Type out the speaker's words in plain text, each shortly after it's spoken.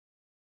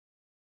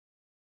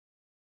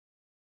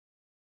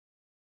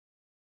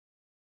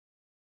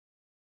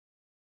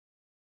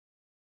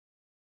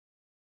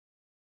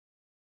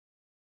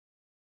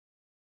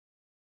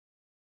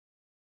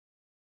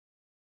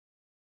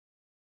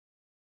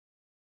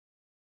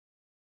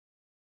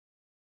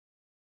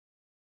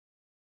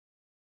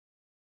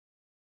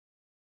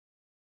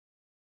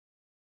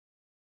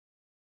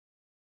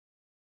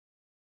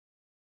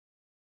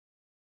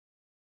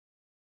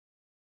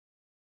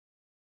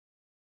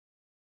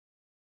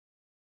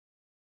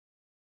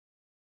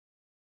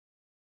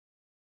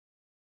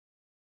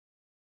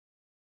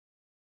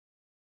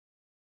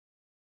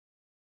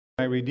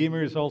My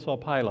Redeemer is also a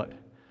pilot.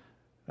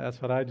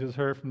 That's what I just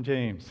heard from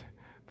James.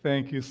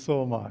 Thank you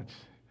so much.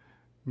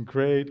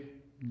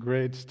 Great,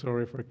 great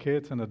story for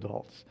kids and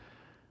adults.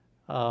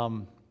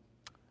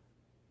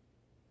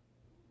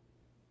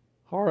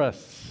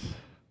 Horace,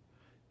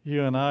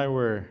 you and I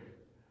were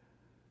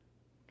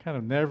kind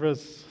of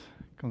nervous,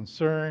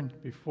 concerned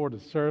before the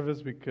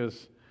service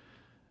because,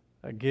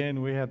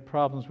 again, we had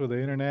problems with the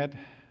internet.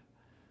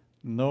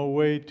 No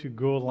way to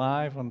go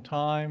live on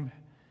time.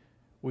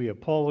 We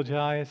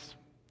apologize,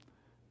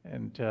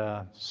 and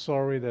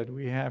sorry that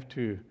we have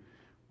to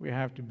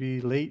be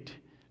late.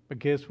 But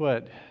guess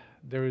what?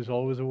 There is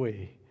always a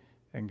way,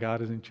 and God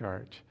is in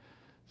charge.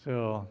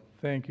 So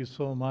thank you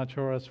so much,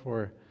 Horace,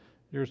 for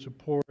your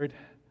support,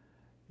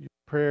 your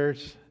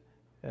prayers,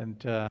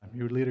 and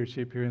your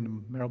leadership here in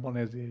the Melbourne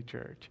Seventh-day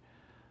Church.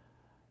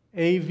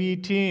 AV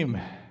team,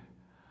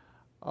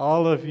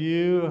 all of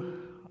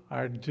you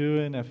are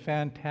doing a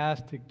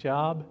fantastic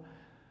job.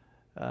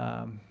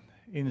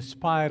 In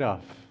spite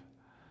of,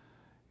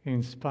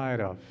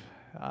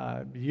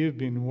 you've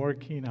been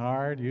working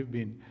hard. You've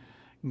been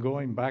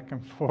going back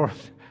and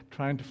forth,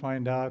 trying to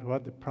find out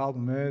what the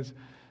problem is.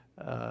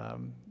 I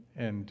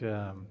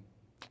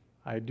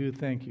do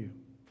thank you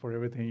for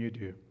everything you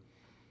do.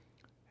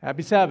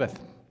 Happy Sabbath.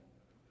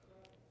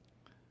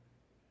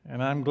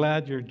 And I'm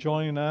glad you're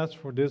joining us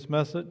for this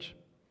message.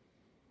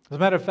 As a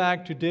matter of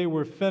fact, today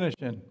we're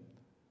finishing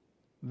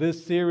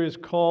this series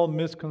called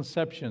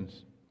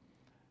Misconceptions.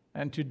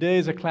 And today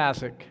is a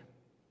classic.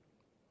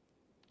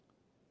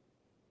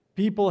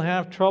 People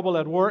have trouble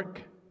at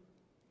work.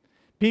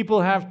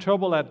 People have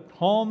trouble at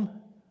home.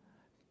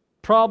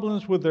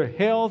 Problems with their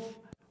health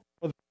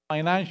or their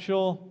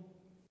financial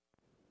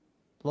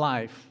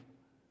life.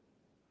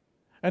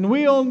 And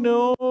we all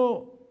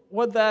know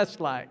what that's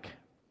like.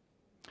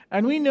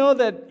 And we know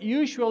that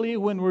usually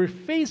when we're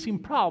facing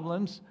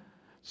problems,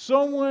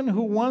 someone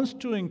who wants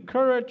to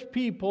encourage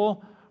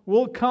people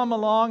will come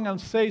along and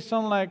say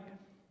something like,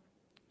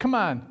 "Come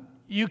on,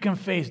 you can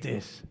face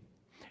this.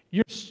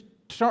 You're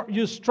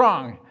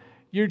strong.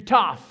 You're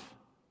tough.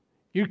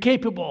 You're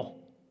capable.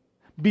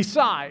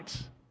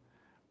 Besides,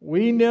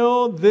 we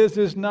know this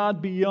is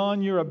not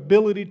beyond your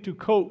ability to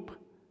cope,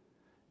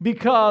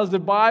 because the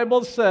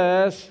Bible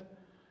says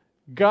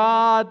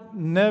God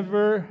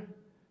never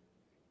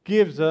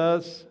gives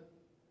us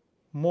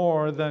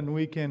more than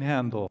we can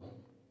handle."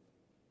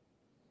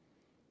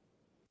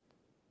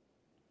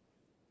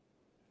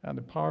 And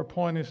the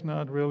PowerPoint is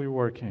not really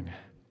working.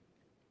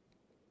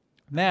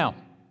 Now,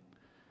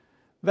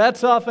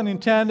 that's often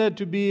intended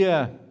to be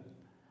a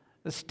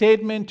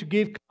statement to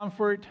give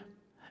comfort,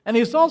 and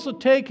it's also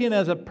taken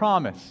as a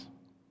promise.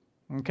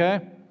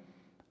 Okay?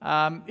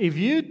 If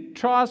you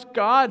trust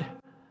God,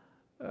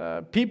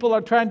 people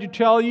are trying to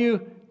tell you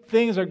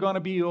things are going to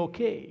be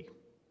okay.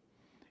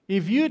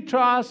 If you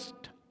trust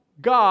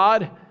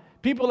God,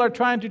 people are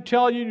trying to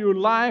tell you your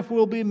life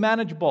will be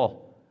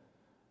manageable.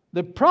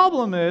 The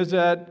problem is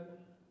that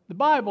the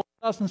Bible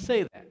doesn't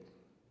say that.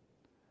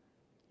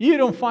 You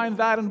don't find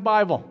that in the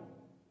Bible.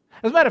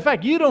 As a matter of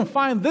fact, you don't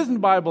find this in the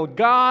Bible.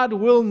 God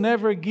will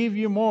never give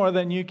you more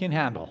than you can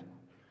handle.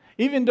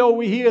 Even though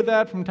we hear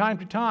that from time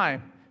to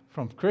time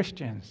from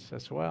Christians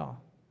as well.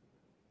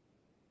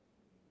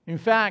 In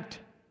fact,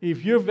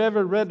 if you've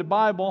ever read the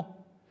Bible,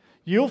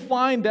 you'll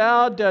find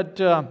out that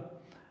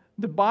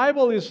the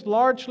Bible is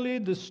largely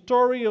the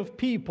story of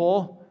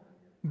people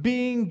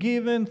being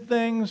given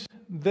things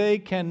they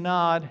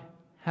cannot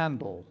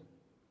handle.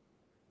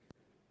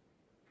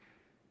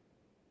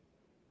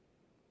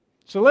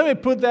 So let me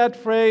put that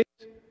phrase,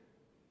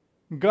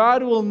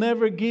 God will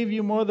never give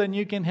you more than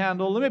you can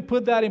handle. Let me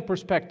put that in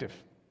perspective,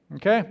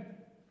 okay?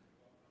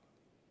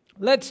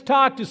 Let's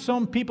talk to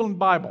some people in the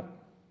Bible.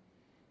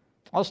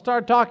 I'll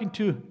start talking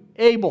to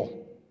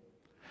Abel.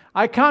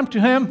 I come to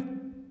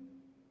him,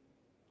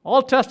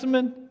 Old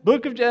Testament,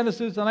 book of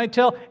Genesis, and I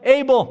tell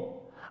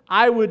Abel,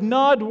 I would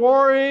not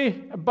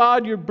worry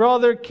about your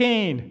brother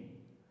Cain.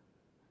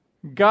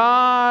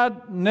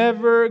 God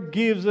never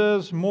gives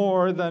us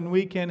more than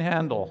we can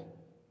handle.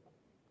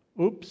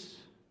 Oops.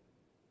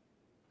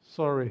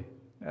 Sorry,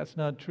 that's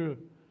not true.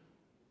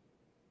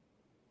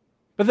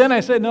 But then I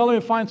said, no, let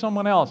me find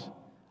someone else.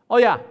 Oh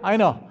yeah, I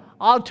know.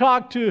 I'll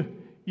talk to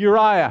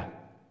Uriah.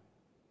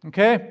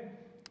 Okay?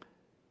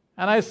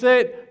 And I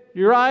said,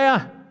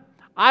 Uriah,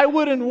 I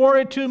wouldn't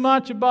worry too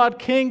much about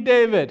King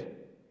David.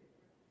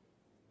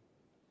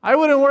 I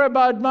wouldn't worry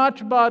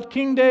much about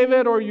King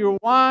David or your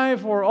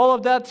wife or all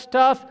of that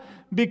stuff,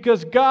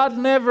 because God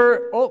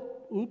never... Oh,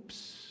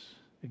 oops.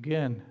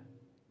 Again.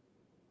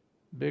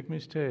 Big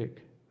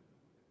mistake.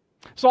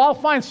 So I'll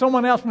find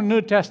someone else from the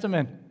New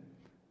Testament.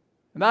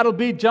 And that'll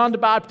be John the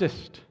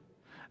Baptist.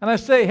 And I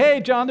say, hey,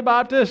 John the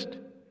Baptist,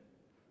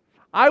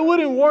 I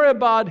wouldn't worry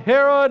about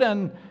Herod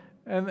and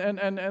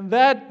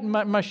that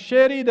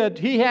machete that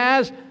he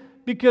has,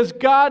 because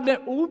God...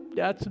 Oop,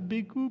 that's a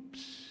big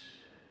oops.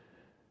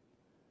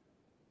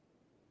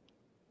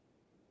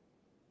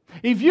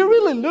 If you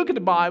really look at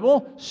the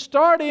Bible,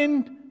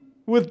 starting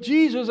with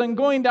Jesus and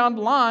going down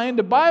the line,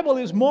 the Bible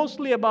is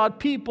mostly about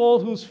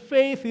people whose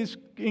faith is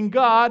in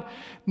God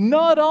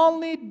not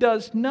only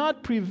does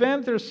not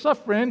prevent their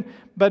suffering,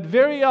 but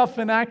very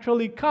often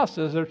actually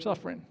causes their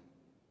suffering.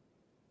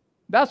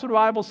 That's what the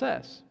Bible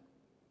says.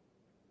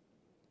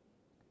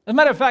 As a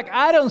matter of fact,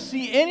 I don't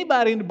see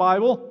anybody in the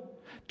Bible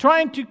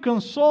trying to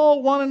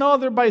console one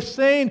another by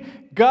saying,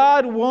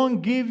 God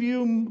won't give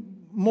you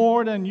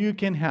more than you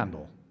can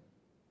handle.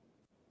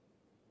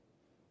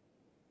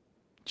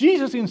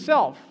 Jesus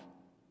himself,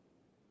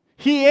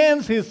 he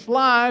ends his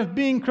life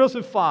being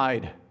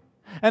crucified.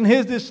 And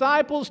his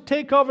disciples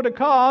take over the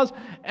cause,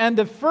 and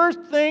the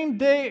first thing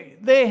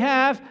they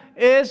have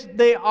is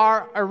they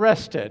are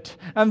arrested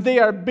and they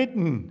are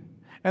beaten.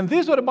 And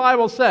this is what the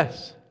Bible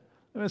says.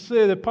 Let me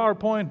see the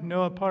PowerPoint.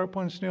 No,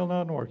 PowerPoint is still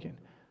not working.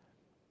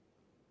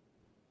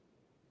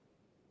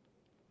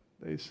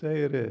 They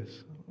say it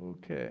is.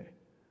 Okay.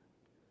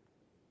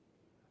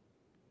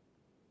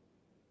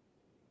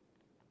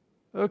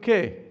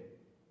 Okay.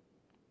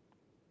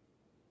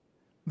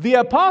 The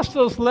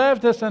apostles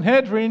left the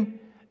Sanhedrin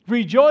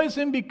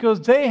rejoicing because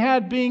they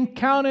had been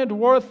counted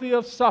worthy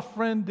of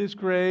suffering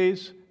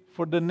disgrace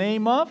for the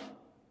name of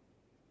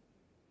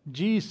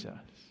Jesus.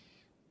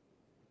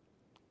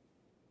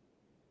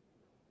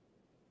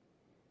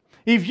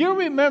 If you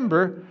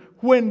remember,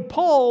 when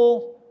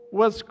Paul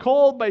was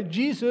called by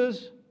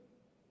Jesus,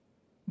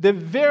 the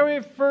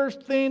very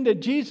first thing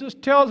that Jesus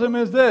tells him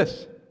is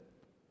this: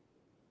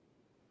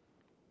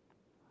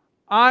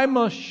 I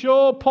must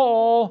show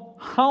Paul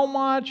how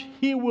much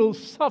he will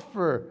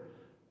suffer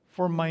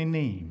for my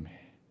name.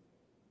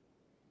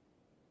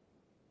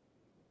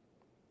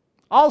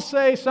 I'll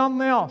say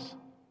something else.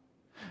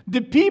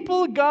 The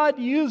people God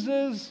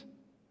uses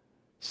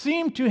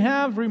seem to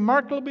have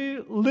remarkably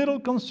little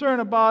concern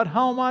about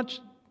how much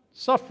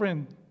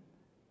suffering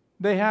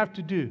they have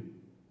to do.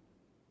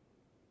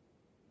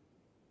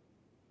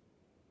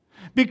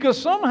 Because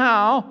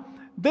somehow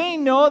they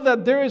know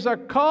that there is a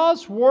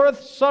cause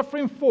worth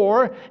suffering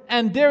for,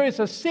 and there is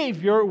a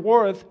Savior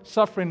worth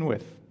suffering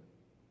with.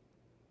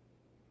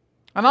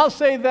 And I'll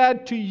say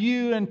that to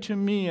you and to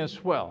me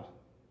as well.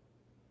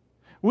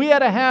 We ought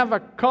to have a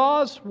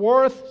cause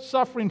worth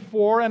suffering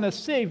for and a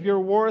Savior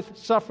worth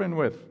suffering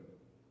with.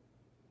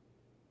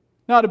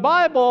 Now, the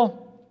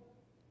Bible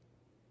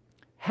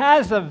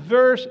has a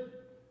verse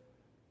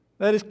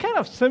that is kind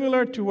of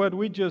similar to what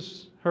we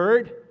just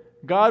heard.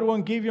 God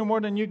won't give you more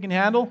than you can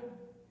handle.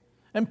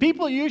 And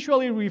people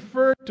usually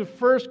refer to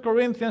 1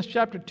 Corinthians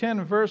chapter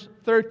 10, verse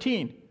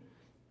 13.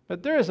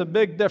 But there is a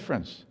big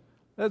difference.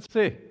 Let's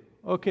see.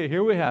 Okay,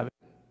 here we have it.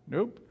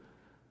 Nope.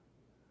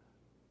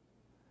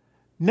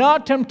 No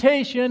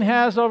temptation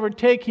has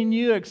overtaken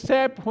you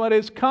except what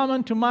is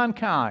common to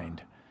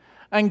mankind.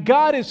 And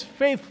God is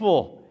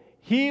faithful.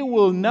 He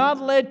will not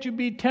let you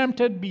be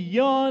tempted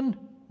beyond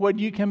what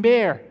you can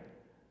bear.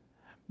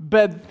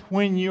 But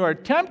when you are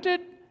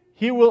tempted,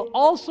 He will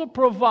also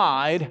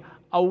provide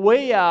a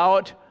way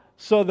out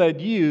so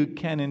that you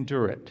can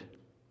endure it.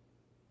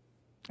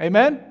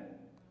 Amen?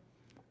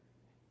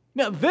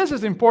 Now, this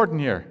is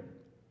important here.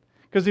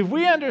 Because if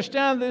we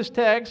understand this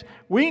text,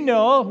 we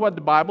know what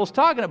the Bible's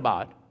talking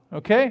about.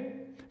 Okay?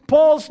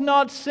 Paul's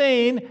not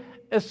saying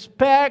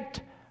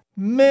expect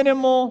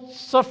minimal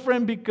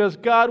suffering because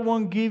God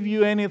won't give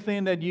you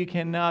anything that you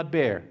cannot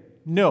bear.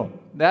 No,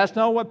 that's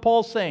not what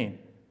Paul's saying.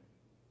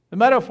 As a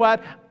matter of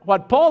fact,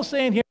 what Paul's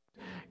saying here,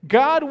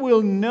 God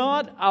will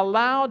not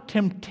allow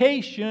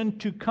temptation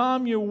to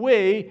come your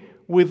way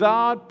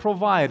without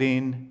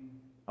providing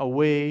a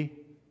way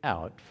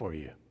out for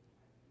you.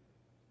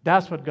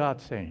 That's what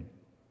God's saying.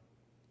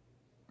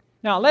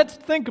 Now, let's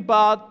think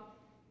about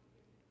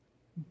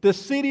the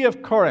city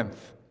of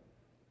Corinth,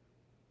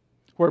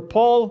 where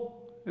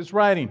Paul is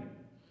writing.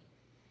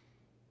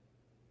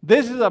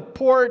 This is a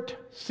port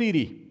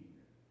city.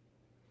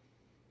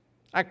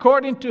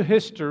 According to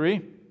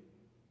history,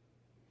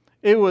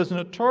 it was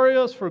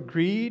notorious for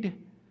greed,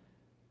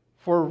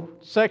 for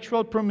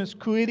sexual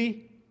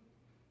promiscuity,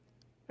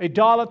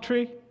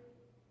 idolatry,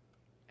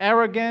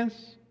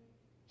 arrogance,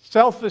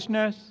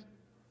 selfishness.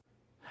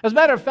 As a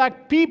matter of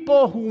fact,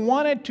 people who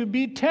wanted to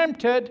be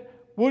tempted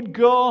would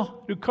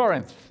go to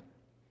Corinth.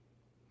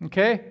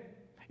 Okay?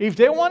 If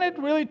they wanted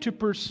really to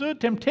pursue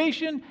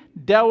temptation,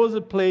 that was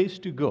a place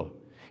to go.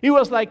 It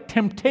was like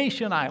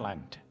Temptation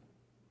Island.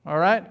 All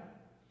right?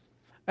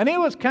 And it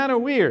was kind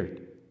of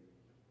weird.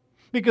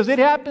 Because it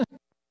happens to you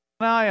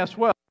and I as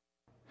well.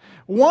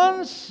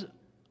 Once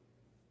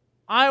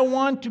I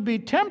want to be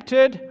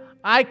tempted,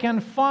 I can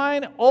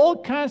find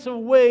all kinds of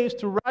ways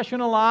to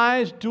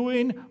rationalize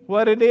doing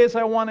what it is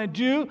I want to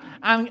do,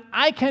 and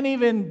I can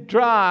even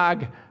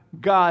drag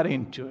God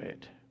into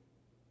it.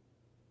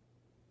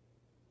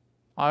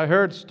 I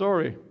heard a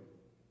story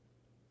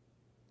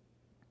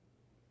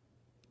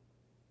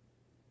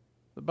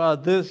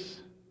about this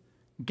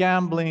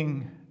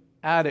gambling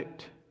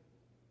addict.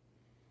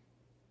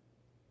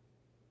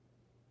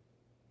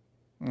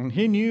 And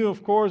he knew,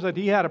 of course, that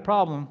he had a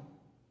problem.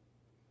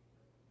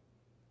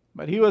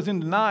 But he was in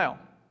denial.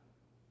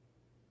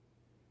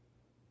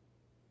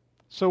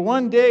 So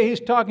one day he's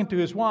talking to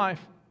his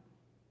wife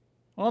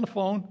on the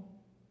phone.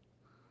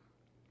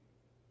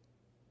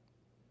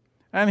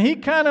 And he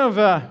kind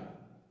of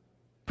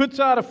puts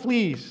out a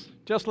fleece,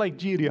 just like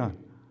Gideon.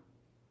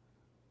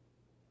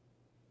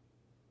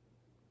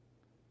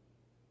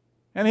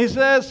 And he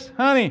says,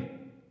 honey,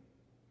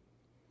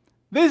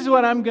 this is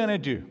what I'm going to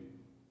do.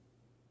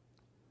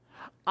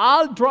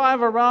 I'll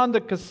drive around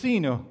the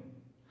casino,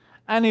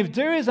 and if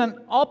there is an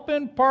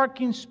open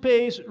parking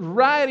space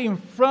right in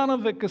front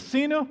of the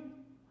casino,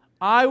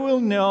 I will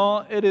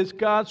know it is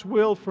God's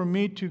will for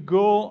me to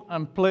go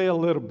and play a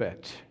little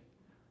bit.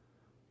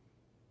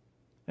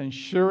 And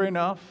sure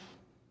enough,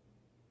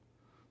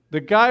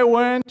 the guy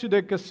went to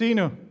the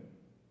casino,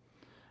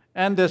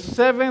 and the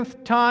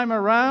 7th time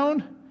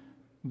around,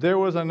 there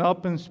was an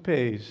open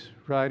space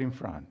right in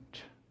front.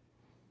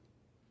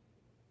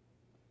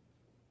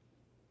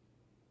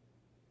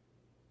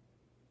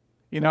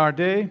 In our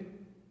day,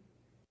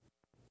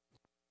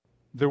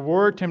 the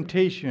word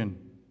temptation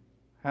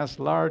has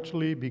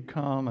largely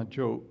become a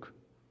joke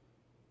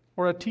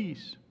or a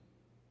tease.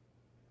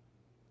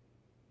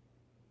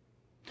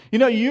 You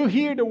know, you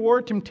hear the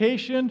word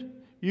temptation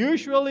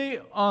usually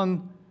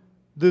on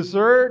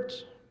dessert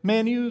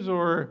menus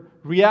or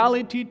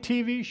reality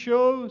TV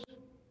shows,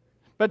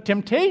 but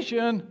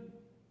temptation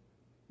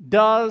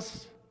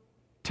does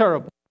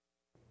terrible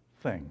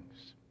things.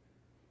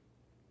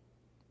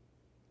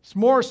 It's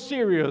more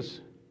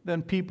serious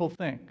than people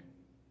think.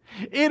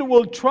 It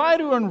will try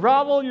to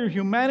unravel your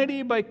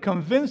humanity by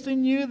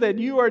convincing you that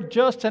you are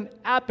just an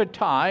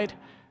appetite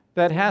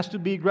that has to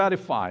be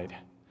gratified.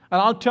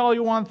 And I'll tell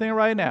you one thing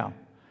right now.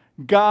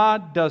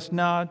 God does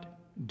not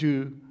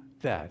do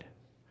that.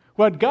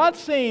 What God's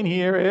saying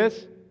here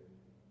is,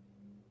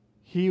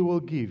 He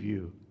will give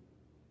you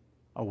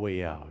a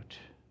way out.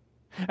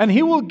 And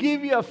He will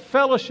give you a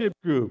fellowship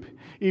group.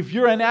 If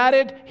you're an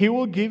addict, He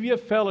will give you a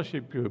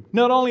fellowship group.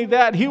 Not only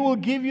that, He will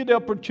give you the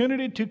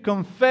opportunity to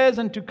confess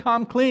and to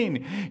come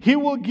clean. He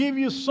will give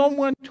you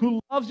someone who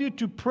loves you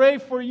to pray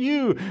for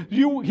you.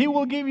 He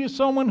will give you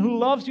someone who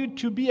loves you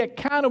to be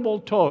accountable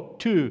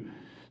to.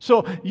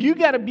 So you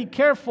got to be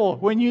careful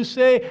when you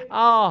say,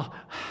 I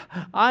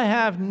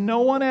have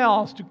no one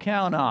else to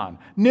count on.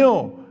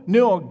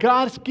 No,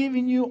 God's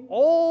giving you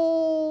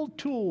all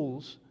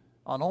tools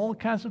on all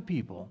kinds of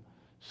people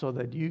so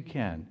that you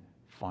can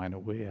find a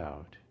way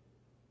out.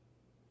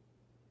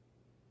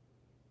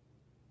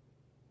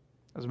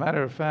 As a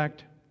matter of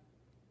fact,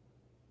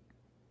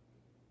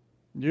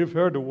 you've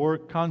heard the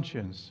word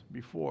conscience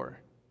before.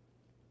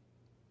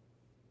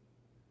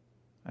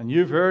 And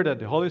you've heard that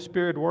the Holy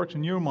Spirit works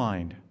in your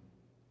mind,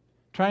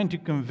 trying to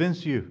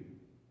convince you.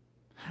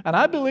 And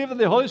I believe that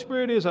the Holy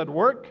Spirit is at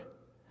work,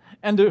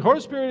 and the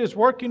Holy Spirit is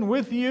working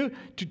with you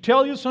to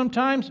tell you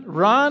sometimes,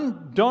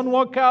 run, don't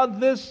walk out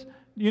this,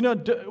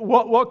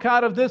 walk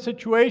out of this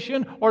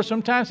situation. Or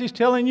sometimes He's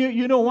telling you,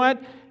 you know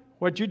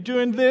what you're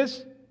doing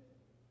this,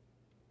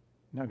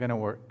 not going to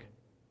work.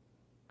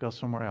 Go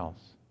somewhere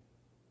else.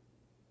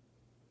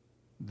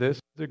 This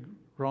is the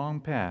wrong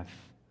path.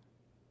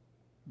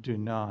 Do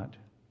not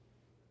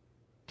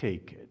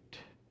take it.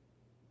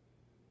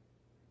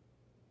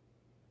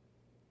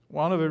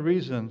 One of the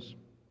reasons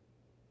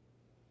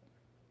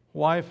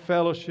why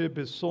fellowship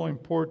is so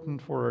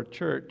important for our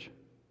church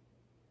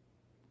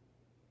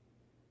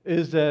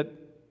is that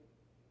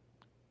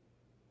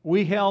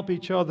we help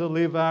each other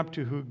live up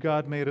to who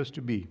God made us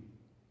to be.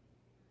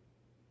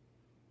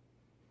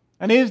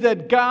 And is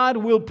that God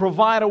will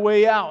provide a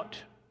way out.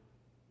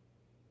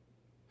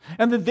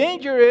 And the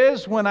danger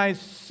is when I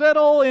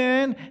settle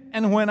in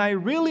and when I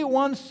really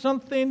want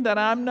something that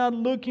I'm not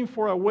looking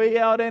for a way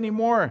out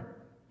anymore.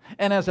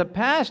 And as a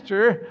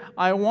pastor,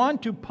 I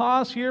want to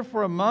pause here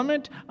for a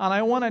moment and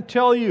I want to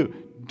tell you,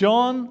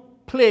 don't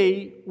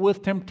play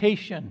with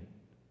temptation.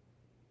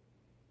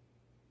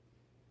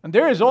 And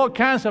there is all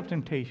kinds of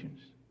temptations.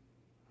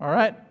 All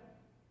right?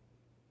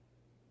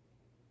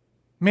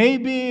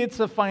 Maybe it's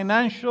a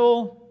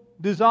financial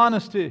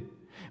dishonesty.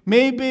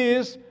 Maybe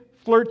it's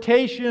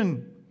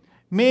flirtation.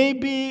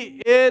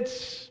 Maybe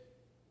it's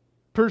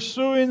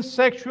pursuing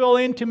sexual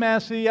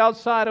intimacy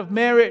outside of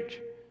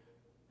marriage.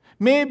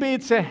 Maybe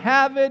it's a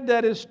habit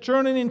that is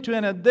turning into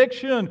an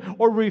addiction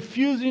or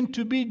refusing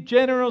to be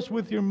generous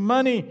with your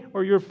money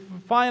or your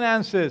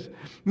finances.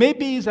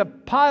 Maybe it's a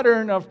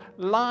pattern of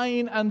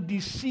lying and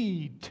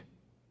deceit.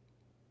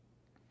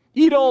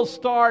 It all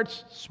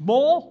starts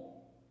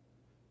small,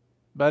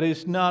 but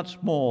it's not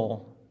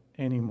small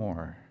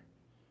anymore.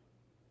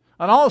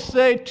 And I'll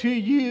say to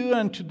you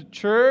and to the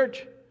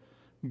church,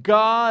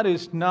 God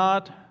is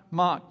not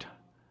mocked.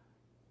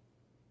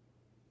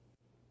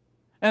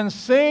 And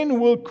sin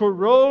will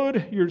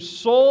corrode your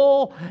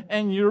soul,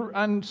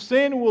 and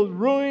sin will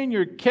ruin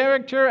your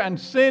character, and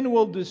sin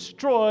will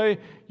destroy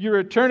your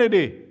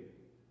eternity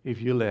if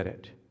you let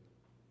it.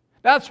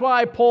 That's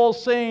why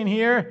Paul's saying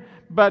here,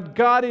 but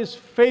God is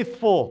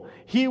faithful.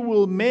 He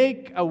will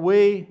make a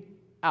way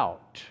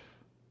out.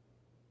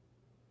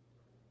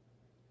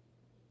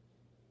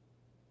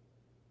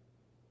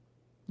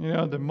 You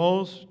know, the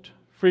most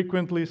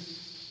frequently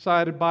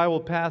cited Bible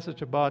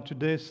passage about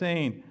today's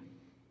saying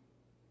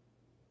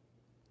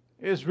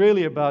is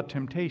really about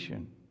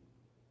temptation.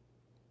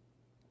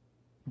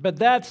 But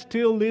that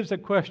still leaves a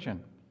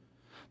question.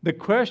 The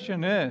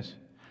question is,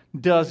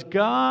 does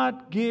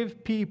God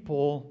give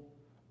people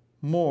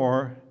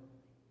more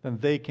than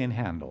they can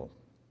handle?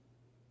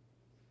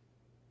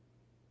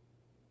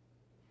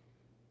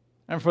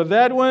 And for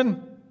that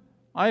one,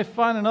 I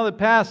find another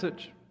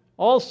passage,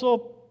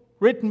 also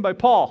written by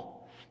Paul.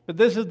 But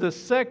this is the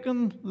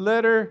second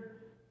letter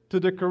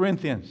to the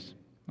Corinthians.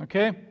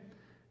 Okay?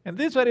 And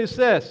this is what it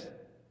says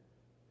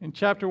in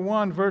chapter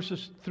 1,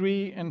 verses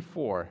 3 and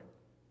 4.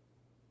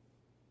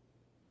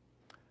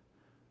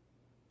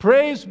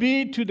 Praise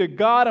be to the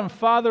God and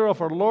Father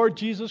of our Lord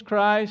Jesus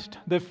Christ,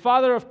 the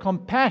Father of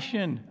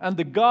compassion and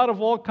the God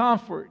of all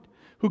comfort,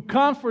 who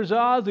comforts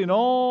us in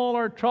all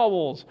our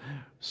troubles,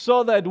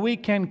 so that we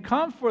can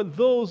comfort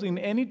those in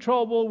any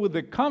trouble with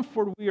the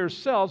comfort we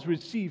ourselves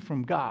receive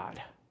from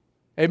God.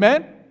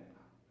 Amen?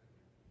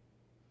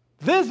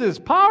 This is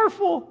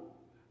powerful.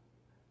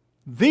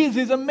 This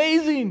is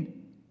amazing.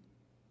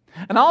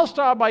 And I'll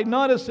start by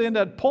noticing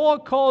that Paul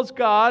calls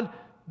God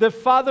the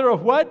Father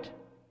of what?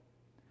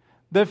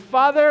 The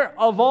Father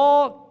of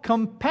all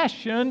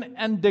compassion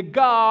and the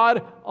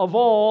God of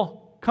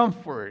all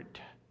comfort.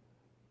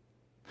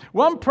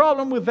 One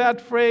problem with that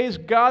phrase,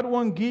 God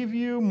won't give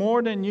you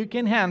more than you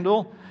can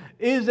handle,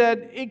 is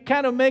that it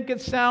kind of makes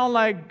it sound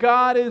like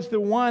God is the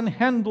one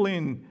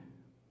handling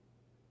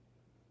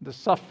the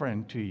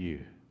suffering to you.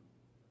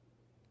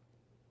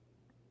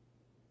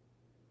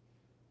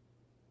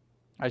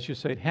 I should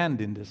say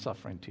handing the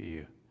suffering to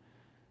you.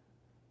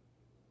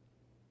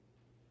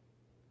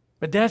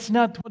 But that's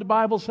not what the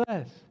Bible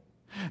says.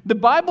 The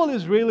Bible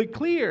is really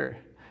clear.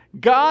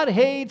 God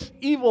hates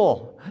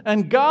evil,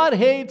 and God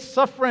hates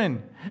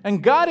suffering.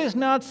 And God is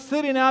not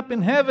sitting up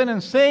in heaven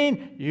and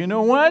saying, you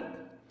know what?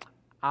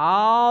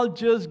 I'll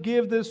just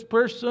give this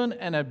person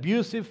an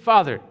abusive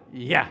father.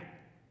 Yeah,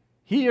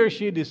 he or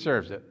she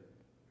deserves it.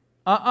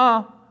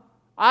 I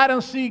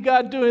don't see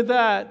God doing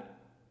that.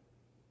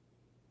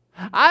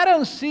 I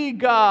don't see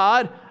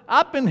God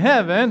up in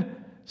heaven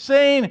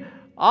saying,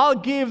 I'll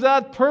give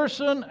that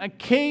person a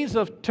case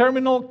of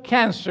terminal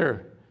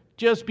cancer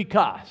just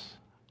because.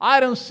 I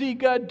don't see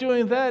God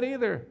doing that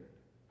either.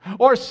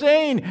 Or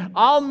saying,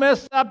 I'll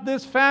mess up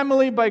this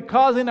family by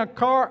causing a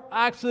car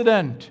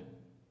accident.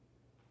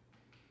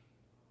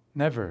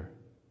 Never.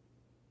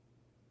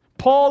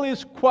 Paul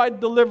is quite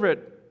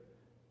deliberate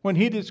when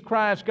he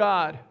describes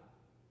God.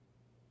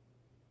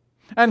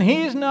 And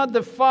he is not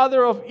the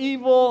father of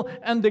evil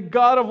and the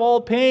God of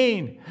all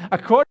pain.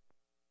 According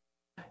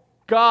to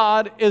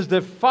God is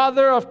the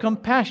Father of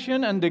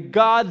compassion and the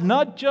God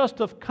not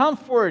just of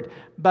comfort,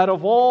 but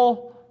of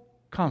all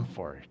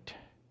comfort.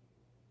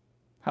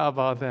 How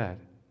about that?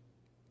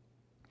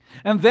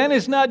 And then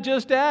it's not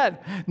just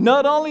that.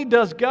 Not only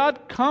does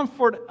God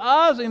comfort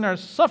us in our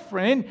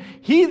suffering,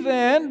 He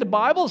then, the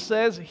Bible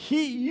says,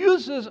 He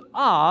uses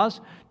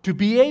us to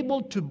be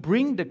able to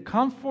bring the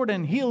comfort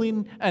and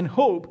healing and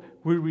hope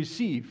we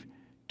receive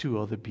to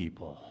other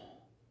people.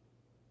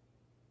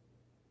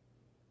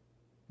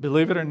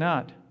 Believe it or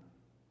not,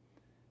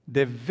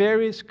 the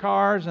very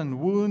scars and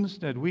wounds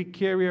that we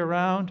carry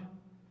around,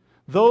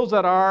 those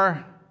that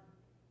are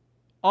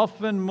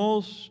often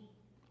most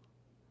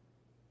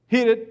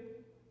hidden,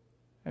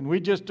 and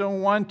we just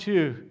don't want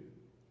to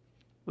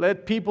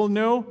let people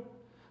know,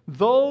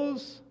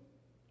 those,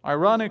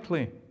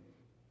 ironically,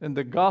 in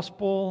the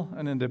gospel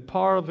and in the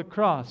power of the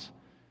cross,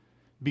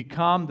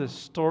 become the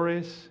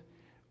stories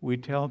we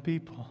tell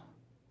people.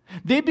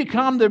 They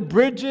become the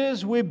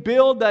bridges we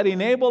build that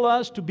enable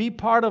us to be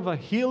part of a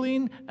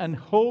healing and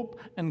hope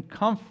and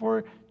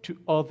comfort to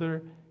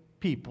other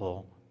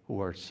people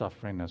who are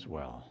suffering as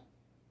well.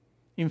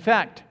 In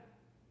fact,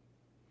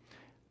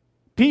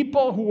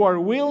 people who are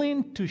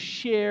willing to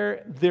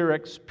share their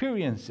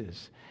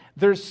experiences,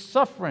 their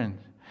suffering,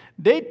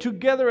 they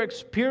together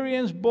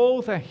experience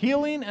both a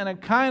healing and a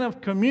kind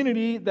of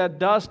community that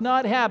does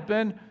not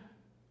happen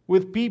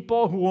with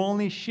people who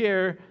only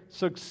share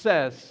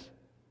success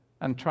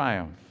and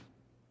triumph.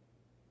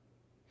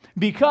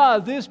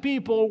 Because these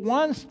people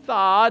once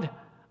thought,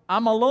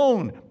 I'm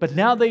alone, but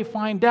now they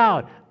find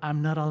out,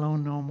 I'm not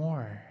alone no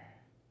more.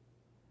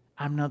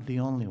 I'm not the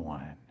only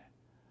one.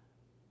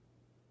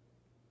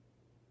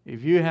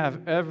 If you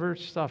have ever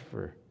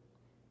suffered,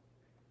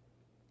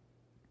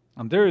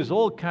 and there is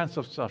all kinds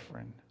of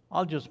suffering,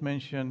 I'll just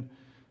mention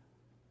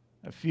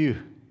a few.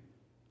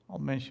 I'll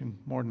mention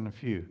more than a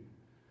few.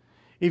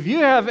 If you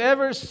have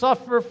ever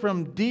suffered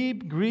from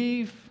deep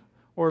grief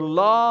or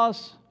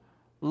loss,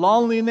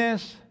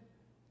 loneliness,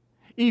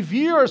 if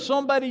you or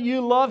somebody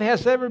you love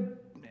has ever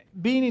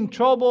been in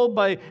trouble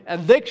by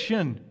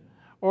addiction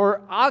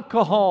or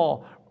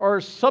alcohol or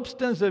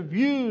substance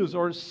abuse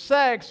or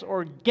sex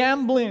or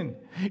gambling,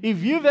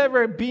 if you've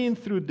ever been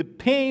through the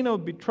pain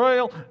of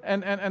betrayal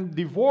and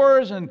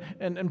divorce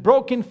and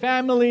broken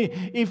family,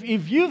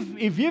 if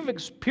you've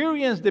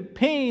experienced the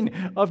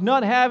pain of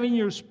not having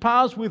your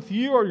spouse with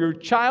you or your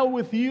child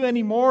with you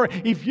anymore,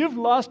 if you've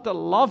lost a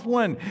loved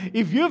one,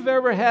 if you've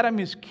ever had a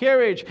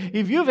miscarriage,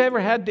 if you've ever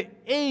had the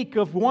ache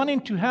of wanting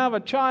to have a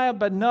child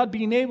but not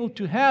being able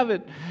to have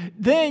it,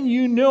 then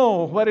you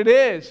know what it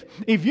is.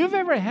 If you've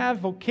ever had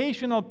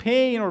vocational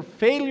pain or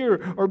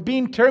failure or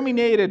being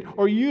terminated,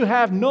 or you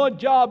have no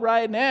job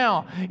right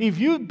now, if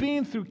you've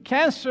been through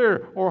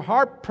cancer or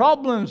heart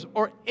problems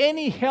or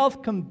any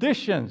health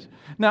conditions,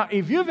 now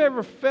if you've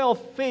ever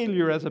felt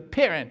failure as a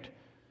parent,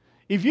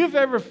 if you've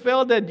ever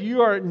felt that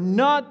you are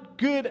not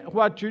good at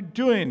what you're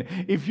doing,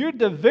 if you're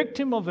the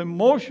victim of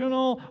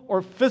emotional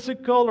or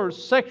physical or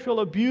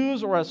sexual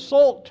abuse or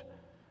assault,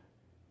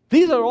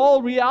 these are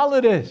all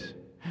realities.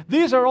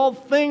 These are all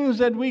things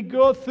that we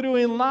go through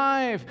in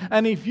life.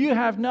 And if you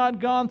have not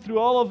gone through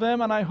all of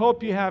them, and I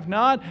hope you have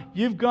not,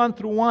 you've gone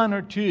through one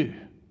or two.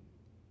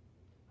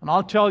 And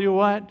I'll tell you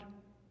what,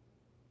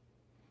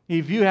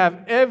 if you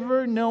have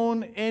ever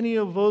known any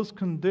of those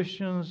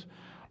conditions,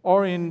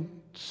 or in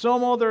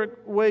some other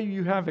way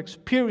you have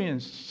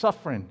experienced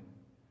suffering,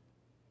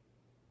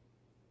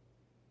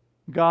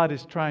 God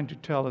is trying to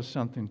tell us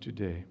something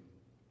today.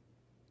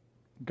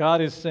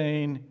 God is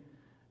saying,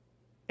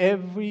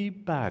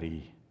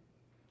 everybody,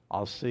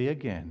 I'll say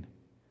again,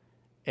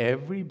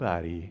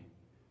 everybody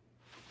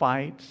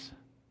fights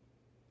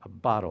a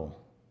battle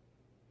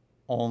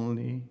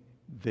only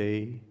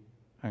they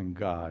and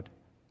God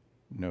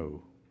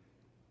know.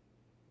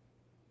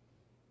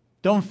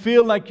 Don't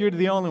feel like you're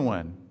the only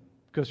one,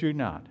 because you're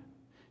not.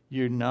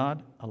 You're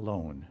not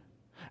alone.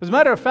 As a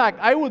matter of fact,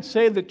 I would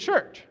say the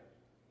church,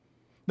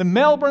 the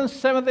Melbourne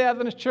Seventh-day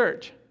Adventist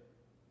Church,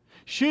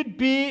 should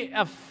be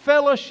a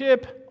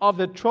fellowship of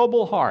the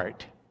troubled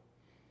heart.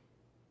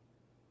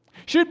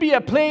 Should be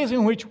a place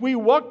in which we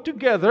walk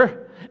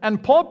together,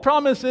 and Paul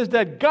promises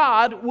that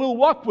God will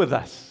walk with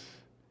us.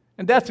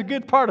 And that's a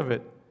good part of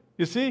it.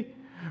 You see,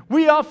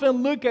 we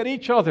often look at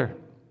each other,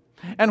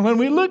 and when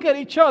we look at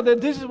each other,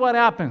 this is what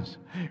happens.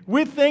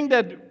 We think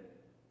that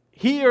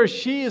he or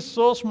she is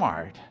so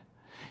smart.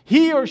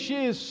 He or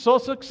she is so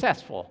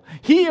successful.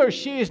 He or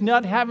she is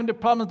not having the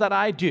problems that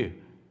I do.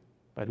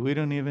 But we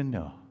don't even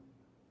know.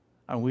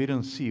 And we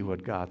don't see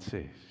what God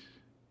sees.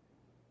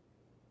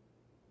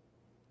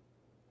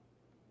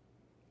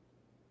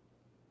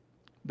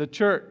 The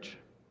church.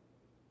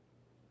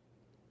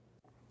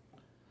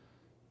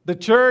 The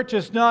church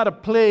is not a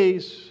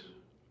place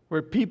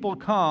where people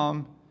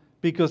come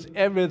because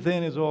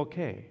everything is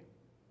okay.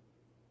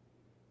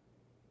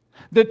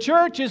 The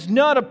church is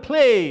not a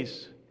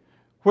place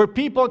where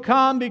people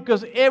come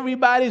because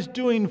everybody's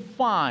doing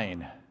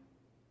fine.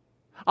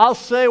 I'll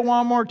say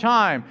one more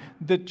time.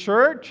 The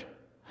church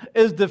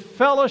is the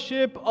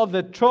fellowship of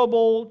the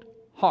troubled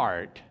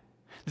heart.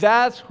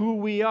 That's who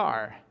we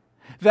are.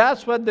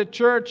 That's what the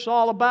church is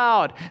all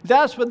about.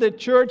 That's what the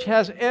church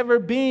has ever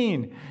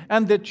been.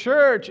 And the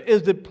church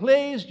is the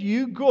place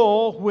you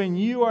go when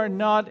you are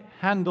not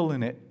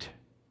handling it.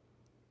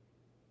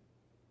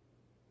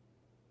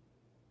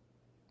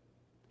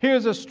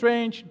 Here's a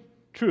strange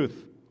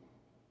truth.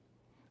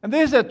 And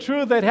this is a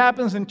truth that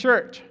happens in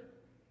church.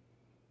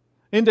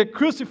 In the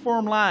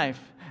cruciform life.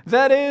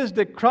 That is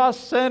the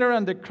cross-center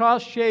and the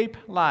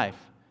cross-shaped life.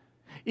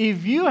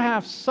 If you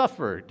have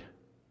suffered,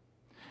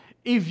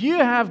 if you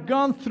have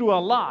gone through a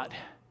lot,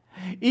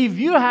 if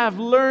you have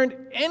learned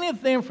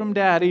anything from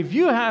that, if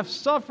you have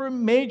suffered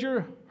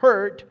major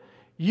hurt,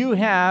 you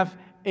have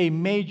a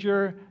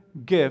major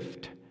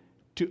gift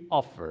to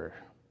offer.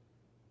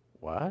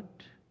 What?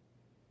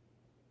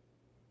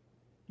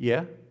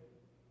 Yeah.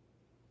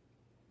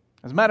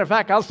 As a matter of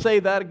fact, I'll say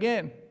that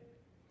again.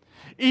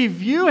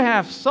 If you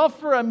have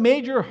suffered a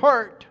major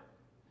hurt,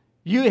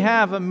 you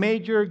have a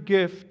major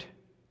gift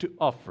to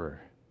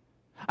offer.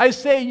 I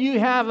say you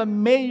have a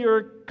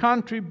major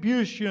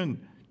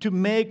contribution to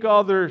make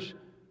others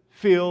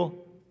feel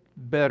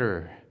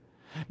better.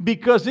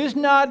 Because it's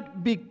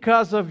not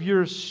because of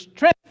your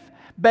strength,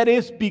 but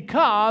it's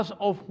because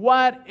of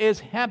what is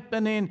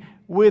happening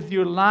with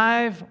your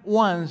life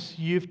once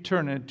you've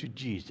turned it to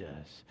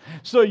Jesus.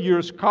 So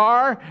your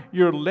scar,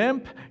 your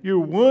limp, your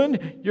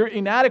wound, your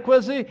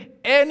inadequacy,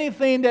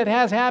 anything that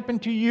has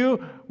happened to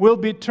you will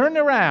be turned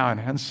around,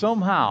 and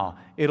somehow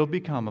it'll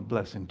become a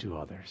blessing to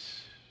others.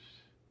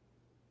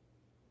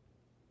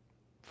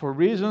 For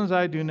reasons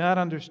I do not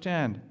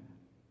understand,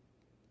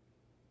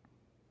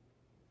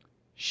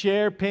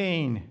 shared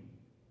pain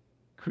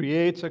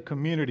creates a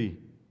community.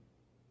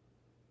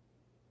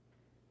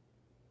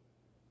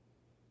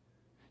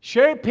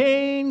 Shared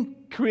pain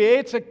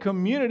creates a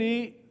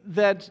community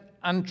that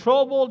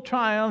untroubled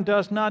triumph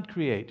does not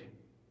create.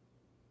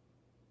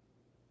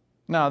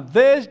 Now,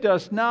 this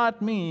does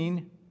not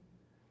mean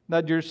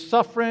that your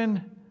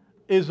suffering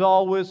is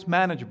always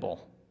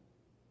manageable.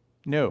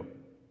 No.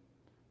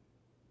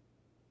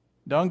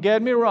 Don't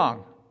get me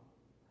wrong.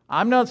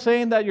 I'm not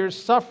saying that your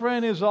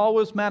suffering is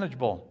always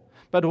manageable.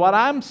 But what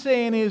I'm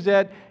saying is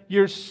that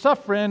your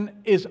suffering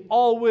is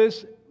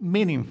always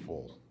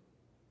meaningful.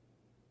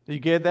 Do you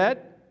get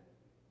that?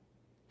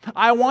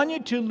 I want you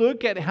to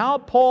look at how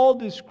Paul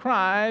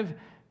described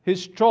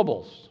his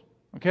troubles.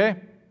 Okay?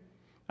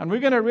 And we're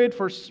going to read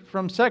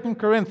from 2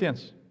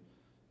 Corinthians.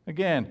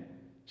 Again,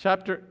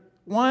 chapter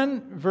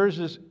 1,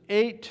 verses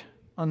 8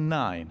 and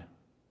 9.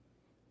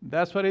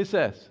 That's what he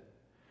says.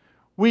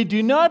 We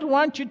do not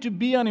want you to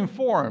be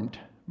uninformed,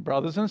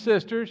 brothers and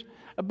sisters,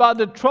 about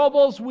the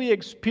troubles we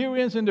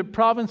experience in the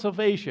province of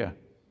Asia.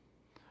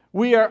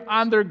 We are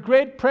under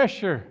great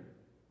pressure.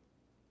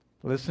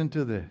 Listen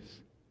to this.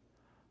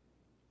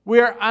 We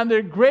are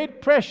under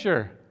great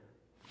pressure,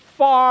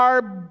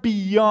 far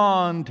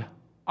beyond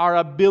our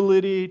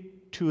ability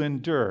to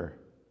endure.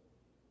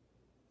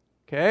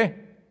 Okay?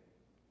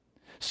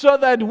 So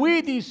that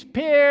we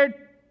despaired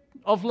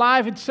of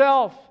life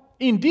itself.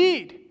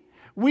 Indeed,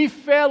 we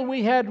felt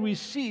we had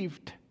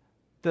received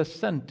the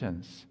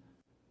sentence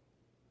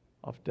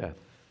of death.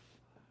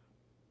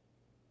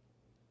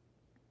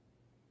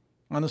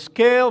 On a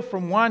scale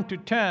from 1 to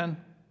 10,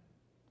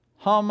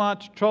 how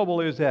much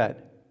trouble is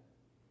that?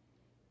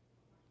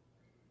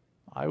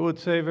 I would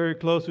say very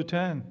close to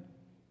 10.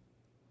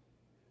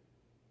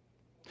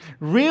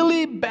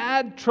 Really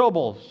bad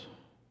troubles,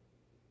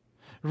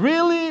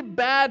 really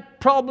bad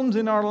problems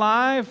in our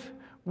life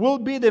will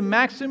be the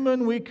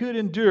maximum we could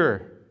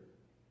endure.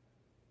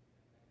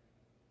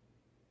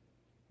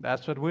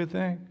 That's what we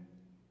think.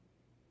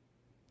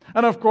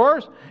 And of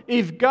course,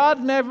 if God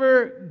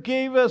never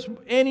gave us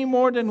any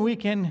more than we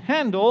can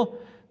handle,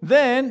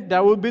 then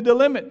that would be the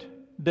limit,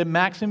 the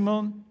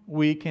maximum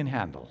we can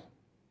handle.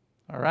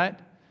 All right?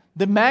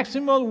 The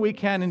maximum we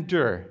can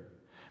endure.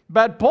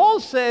 But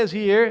Paul says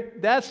here,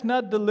 that's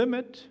not the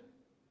limit.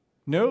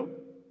 No.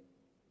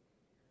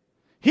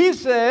 He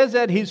says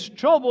that his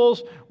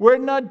troubles were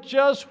not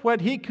just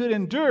what he could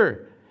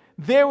endure.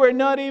 They were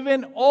not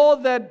even all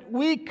that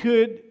he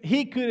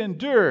could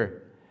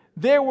endure.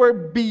 They were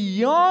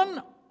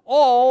beyond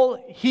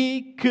all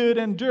he could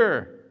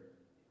endure.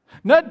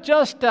 Not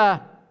just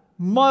a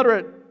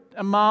moderate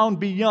amount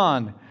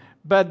beyond,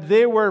 but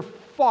they were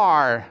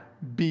far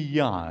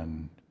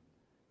beyond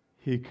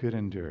he could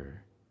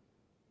endure.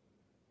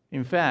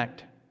 In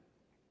fact,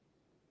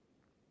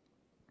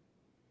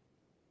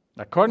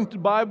 according to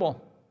the Bible,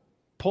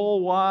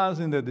 Paul was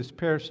in the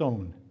despair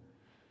zone.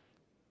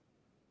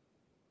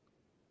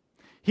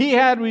 He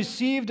had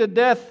received a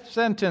death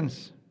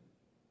sentence.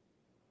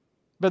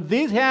 But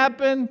this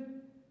happened,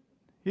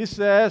 he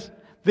says,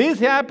 this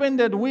happened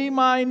that we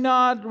might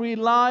not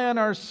rely on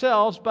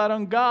ourselves, but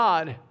on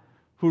God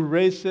who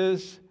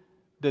raises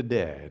the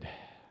dead.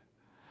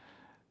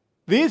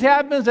 This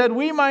happens that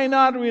we might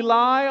not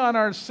rely on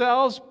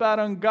ourselves, but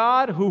on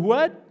God who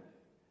what?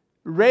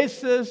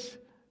 Raises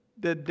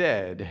the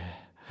dead.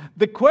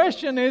 The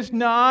question is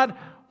not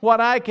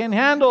what I can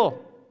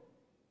handle.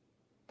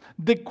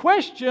 The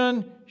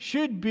question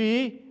should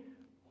be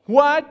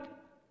what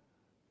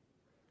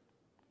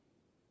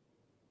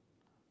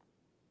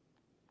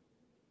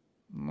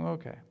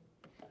Okay.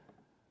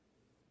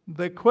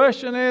 The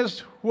question is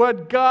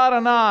what God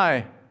and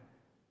I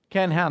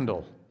can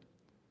handle.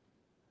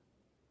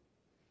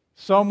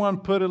 Someone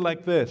put it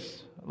like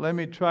this. Let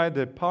me try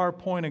the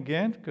PowerPoint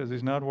again because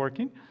it's not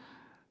working.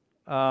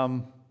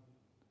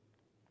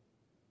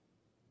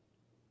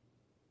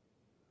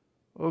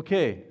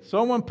 Okay,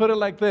 someone put it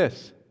like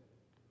this.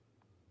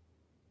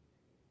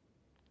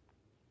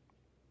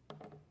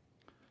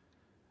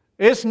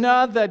 It's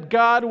not that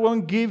God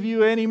won't give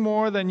you any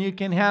more than you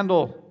can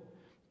handle,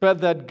 but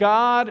that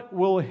God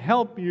will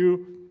help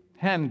you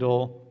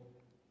handle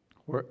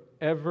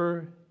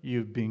wherever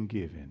you've been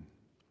given.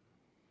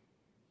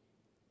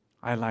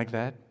 I like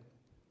that.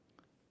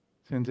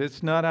 Since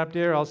it's not up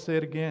there, I'll say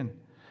it again.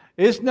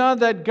 It's not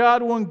that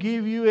God won't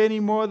give you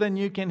any more than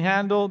you can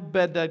handle,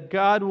 but that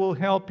God will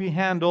help you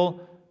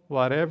handle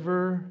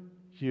whatever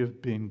you've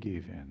been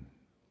given.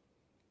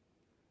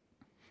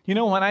 You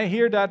know, when I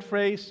hear that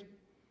phrase,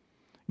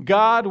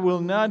 God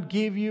will not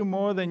give you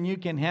more than you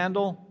can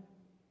handle,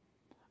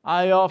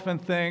 I often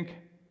think,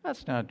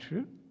 that's not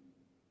true.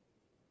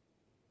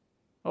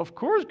 Of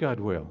course God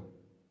will.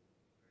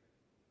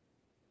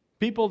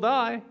 People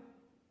die.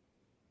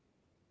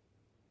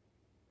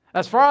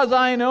 As far as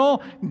I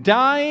know,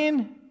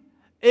 dying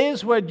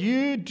is what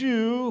you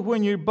do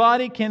when your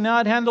body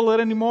cannot handle it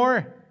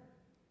anymore.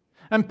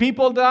 And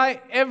people die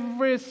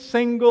every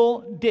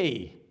single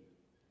day.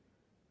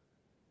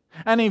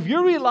 And if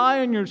you rely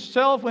on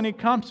yourself when it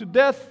comes to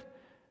death,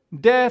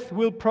 death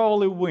will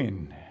probably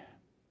win.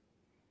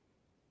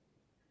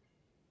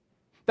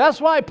 That's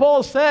why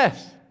Paul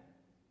says,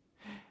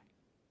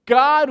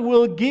 God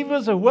will give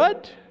us a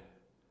what?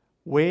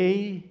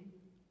 Way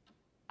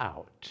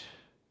out.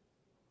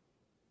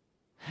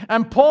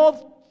 And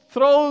Paul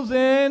throws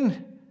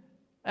in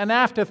an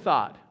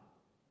afterthought.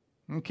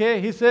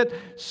 Okay, he said,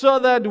 so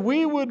that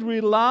we would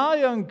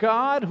rely on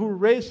God who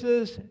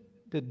raises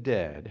the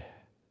dead.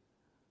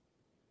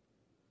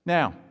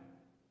 Now,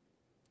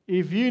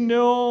 if you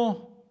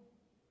know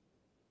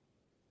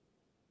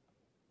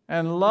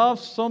and love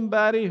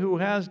somebody who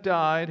has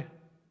died,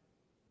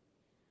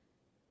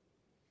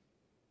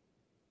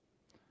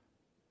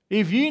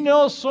 if you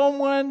know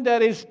someone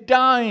that is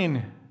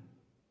dying,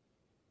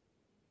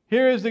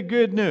 here is the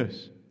good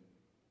news.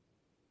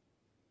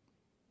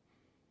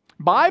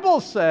 Bible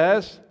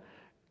says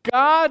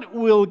God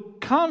will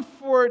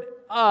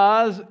comfort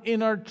us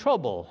in our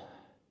trouble.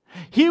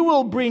 He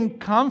will bring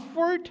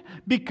comfort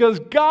because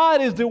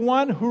God is the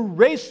one who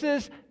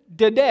raises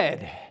the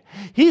dead.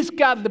 He's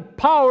got the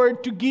power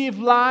to give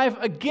life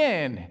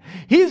again.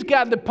 He's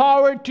got the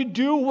power to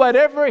do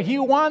whatever He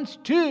wants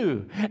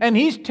to. And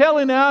He's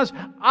telling us,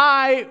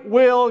 I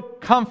will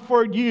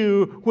comfort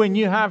you when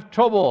you have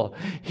trouble.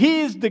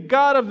 He is the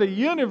God of the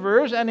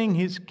universe, and in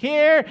His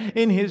care,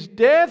 in His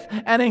death,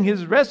 and in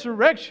His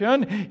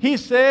resurrection, He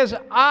says,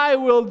 I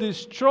will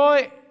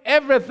destroy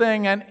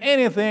everything and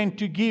anything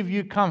to give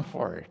you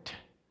comfort.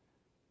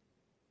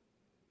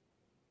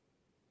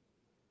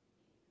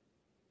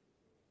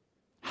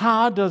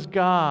 How does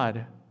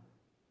God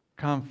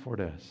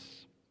comfort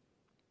us?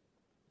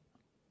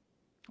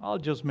 I'll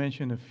just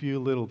mention a few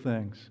little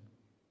things.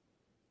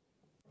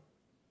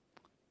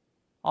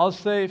 I'll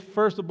say,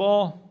 first of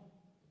all,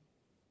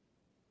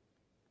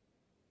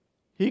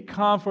 He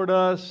comforts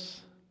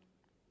us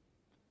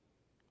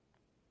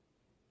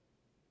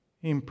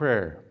in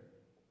prayer.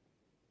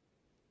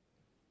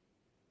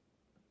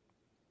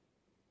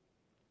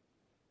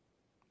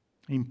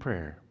 In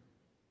prayer.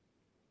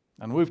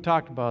 And we've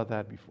talked about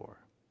that before.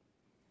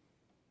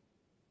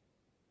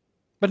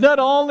 But not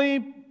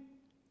only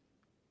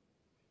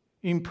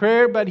in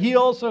prayer, but He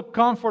also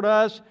comforts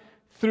us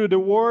through the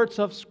words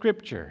of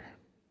Scripture.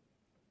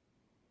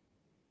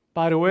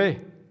 By the way,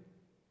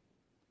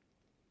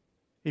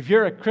 if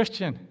you're a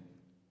Christian,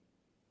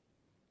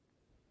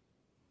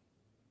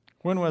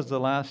 when was the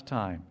last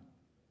time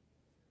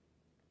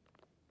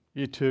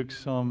you took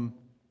some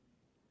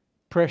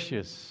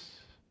precious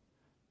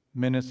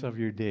minutes of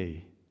your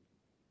day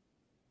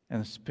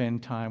and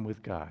spent time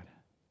with God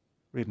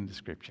reading the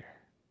Scripture?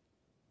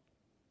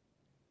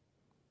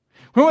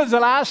 When was the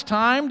last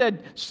time that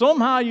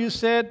somehow you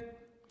said,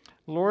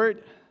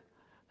 Lord,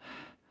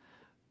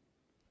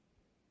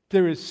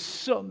 there is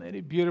so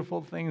many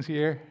beautiful things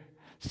here.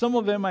 Some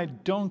of them I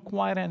don't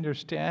quite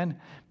understand,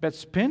 but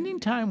spending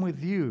time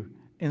with you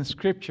in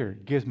Scripture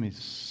gives me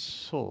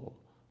so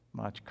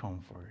much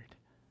comfort.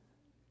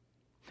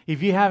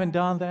 If you haven't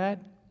done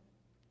that,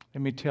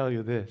 let me tell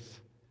you this,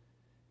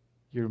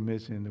 you're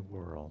missing the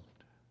world.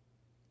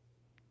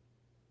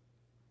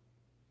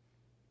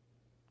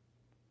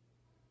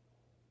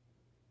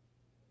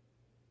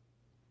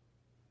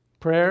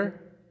 Prayer,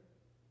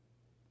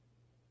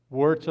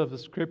 words of the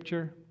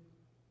Scripture.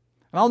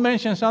 And I'll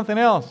mention something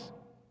else.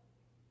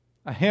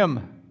 A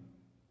hymn.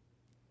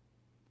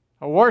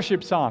 A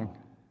worship song.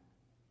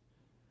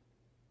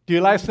 Do you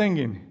like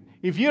singing?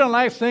 If you don't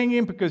like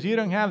singing because you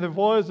don't have the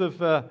voice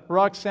of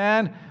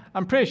Roxanne,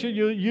 I'm pretty sure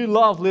you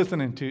love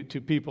listening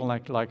to people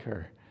like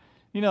her.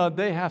 You know,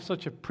 they have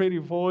such a pretty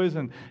voice,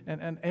 and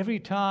every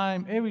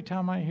time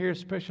I hear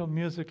special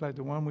music like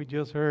the one we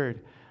just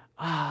heard,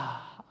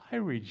 I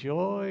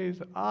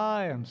rejoice.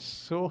 I am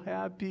so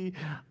happy.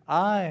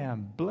 I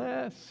am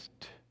blessed.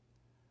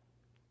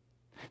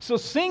 So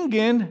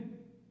singing,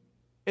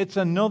 it's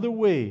another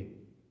way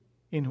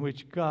in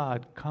which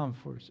God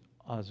comforts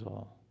us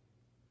all.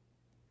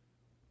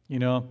 You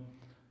know,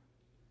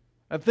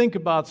 I think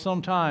about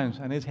sometimes,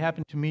 and it's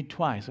happened to me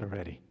twice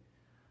already.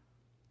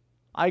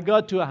 I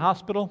go to a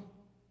hospital,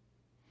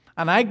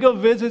 and I go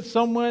visit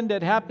someone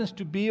that happens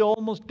to be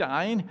almost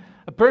dying,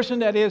 a person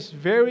that is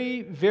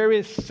very,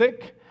 very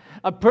sick,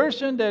 a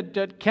person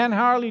that can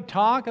hardly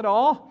talk at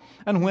all.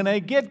 And when I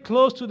get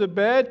close to the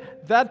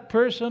bed, that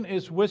person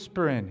is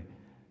whispering,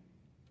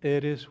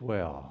 "It is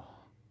well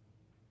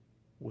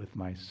with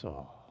my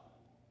soul.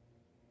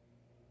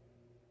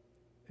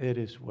 It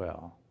is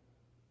well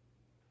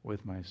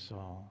with my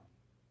soul."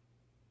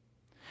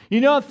 You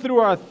know,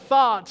 through our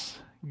thoughts,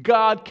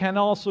 God can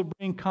also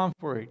bring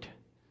comfort.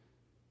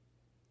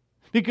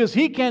 Because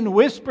He can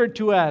whisper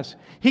to us.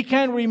 He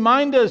can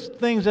remind us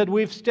things that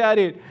we've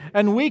studied.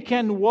 And we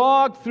can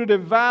walk through the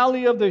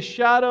valley of the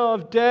shadow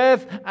of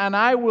death, and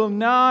I will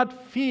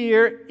not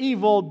fear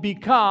evil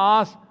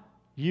because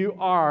you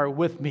are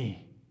with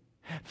me.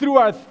 Through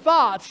our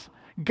thoughts,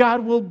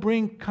 God will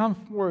bring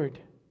comfort.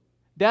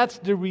 That's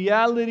the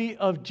reality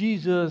of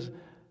Jesus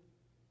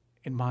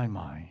in my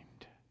mind.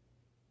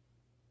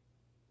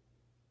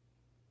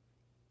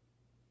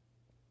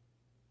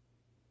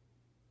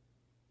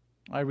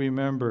 I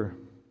remember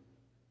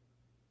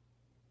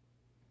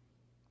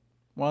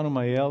one of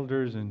my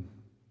elders in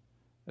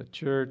a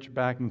church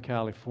back in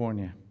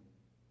California,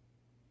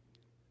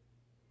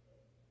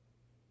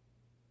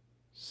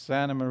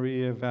 Santa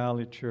Maria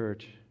Valley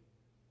Church.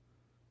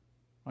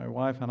 My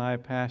wife and I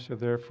pastored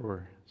there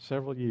for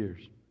several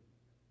years.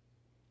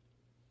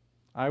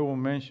 I will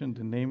mention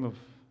the name of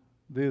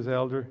this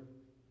elder,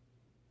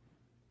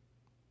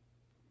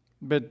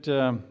 but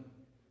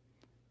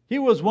he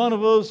was one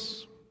of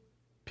those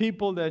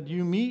people that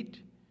you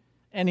meet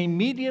and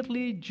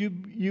immediately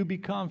you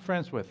become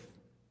friends with.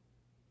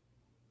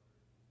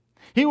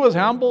 He was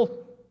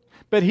humble,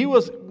 but he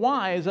was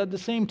wise at the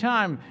same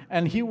time,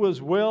 and he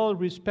was well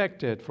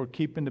respected for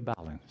keeping the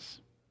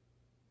balance.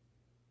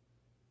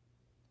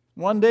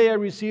 One day I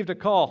received a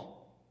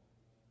call.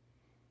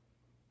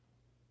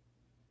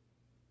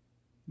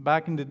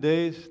 Back in the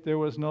days, there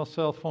was no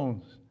cell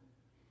phones.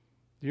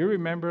 Do you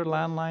remember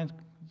landline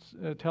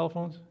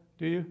telephones?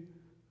 Do you?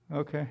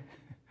 Okay.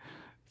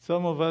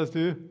 Some of us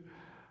do.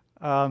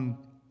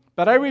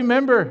 But I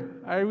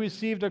remember I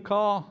received a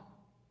call.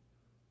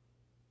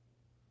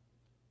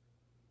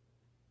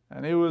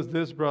 And it was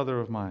this brother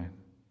of mine,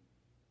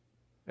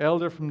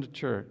 elder from the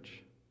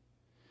church.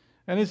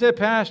 And he said,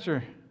 "Pastor,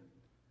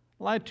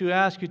 I'd like to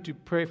ask you to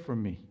pray for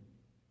me."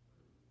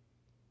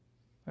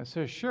 I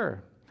said,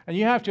 "Sure." And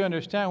you have to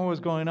understand what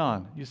was going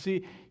on. You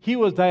see, he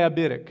was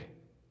diabetic.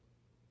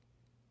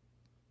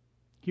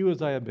 He was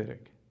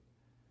diabetic.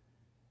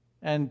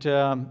 And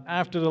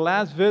after the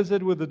last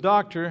visit with the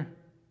doctor,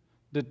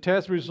 the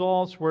test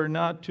results were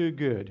not too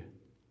good.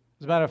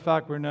 As a matter of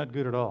fact, were not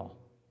good at all.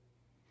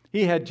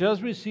 He had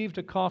just received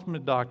a call from the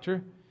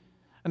doctor,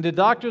 and the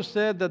doctor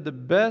said that the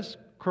best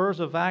course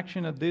of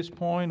action at this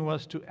point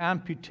was to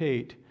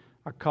amputate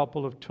a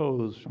couple of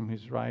toes from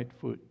his right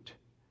foot.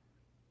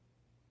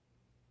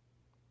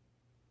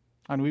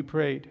 And we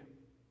prayed.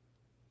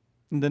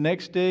 And the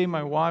next day,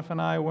 my wife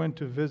and I went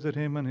to visit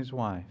him and his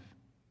wife.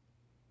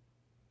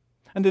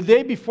 And the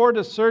day before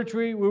the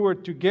surgery, we were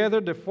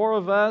together, the four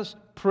of us,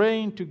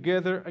 praying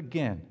together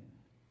again.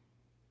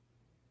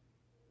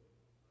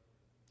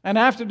 And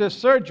after the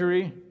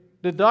surgery,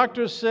 the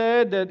doctor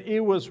said that it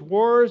was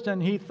worse than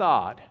he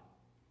thought.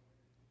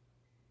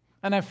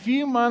 And a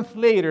few months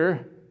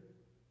later,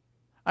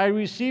 I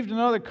received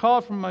another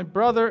call from my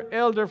brother,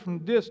 elder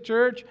from this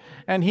church,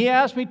 and he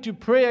asked me to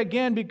pray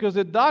again because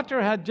the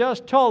doctor had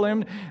just told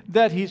him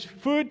that his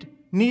foot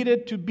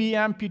needed to be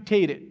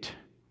amputated.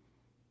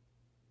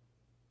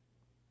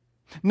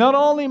 Not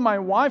only my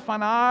wife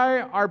and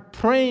I are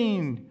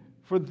praying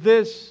for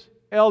this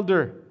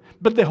elder,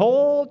 but the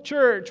whole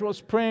church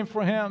was praying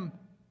for him.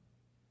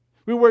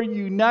 We were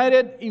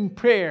united in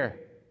prayer.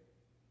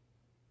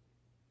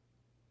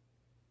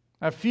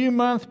 A few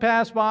months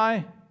passed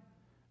by,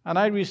 and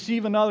I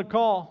received another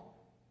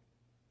call.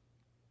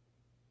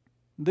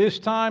 This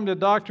time the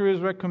doctor is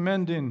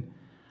recommending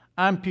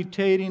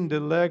amputating the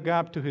leg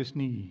up to his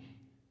knee.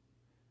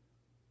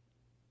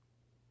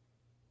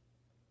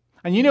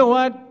 And you know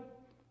what?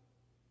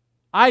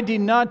 I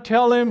did not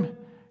tell him,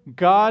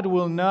 God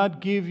will not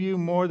give you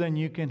more than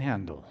you can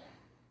handle.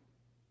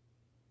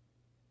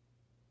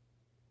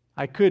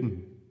 I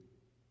couldn't.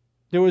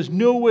 There was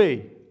no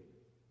way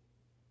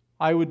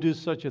I would do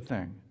such a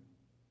thing.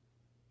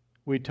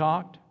 We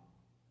talked.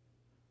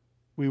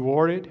 We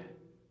worried.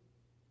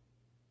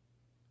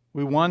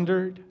 We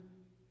wondered.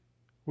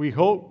 We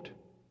hoped.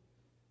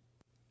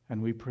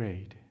 And we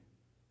prayed.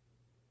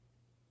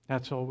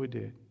 That's all we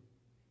did.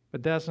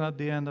 But that's not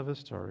the end of the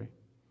story.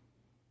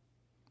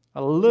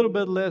 A little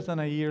bit less than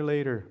a year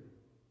later,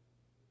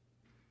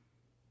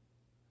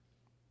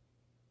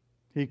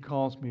 he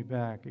calls me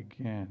back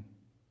again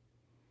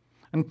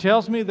and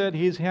tells me that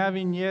he's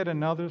having yet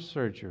another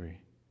surgery.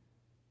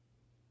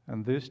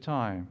 And this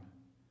time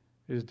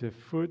is the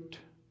foot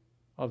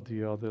of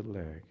the other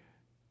leg.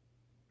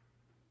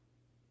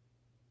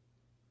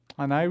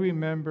 And I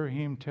remember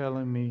him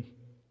telling me,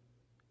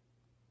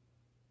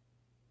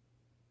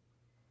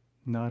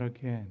 not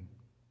again.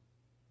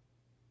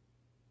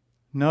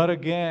 Not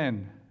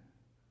again.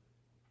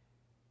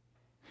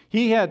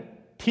 He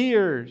had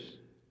tears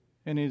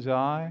in his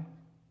eye.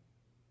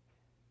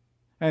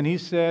 And he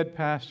said,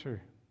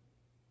 Pastor,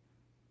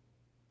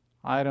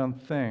 I don't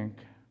think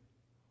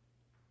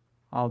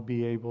I'll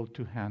be able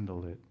to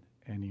handle it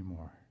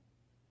anymore.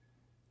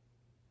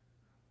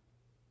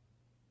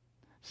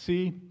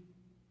 See,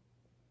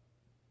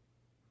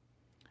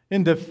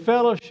 in the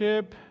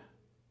fellowship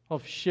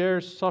of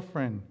shared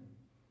suffering,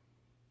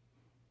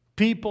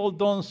 people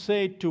don't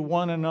say to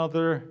one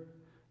another,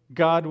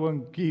 God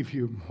won't give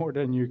you more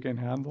than you can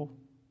handle.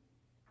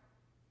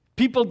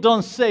 People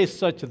don't say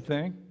such a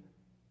thing.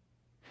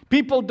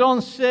 People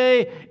don't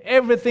say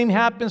everything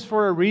happens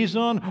for a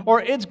reason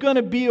or it's going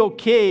to be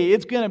okay,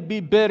 it's going to be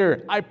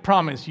better. I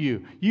promise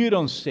you. You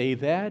don't say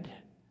that.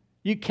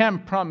 You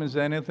can't promise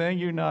anything.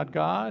 You're not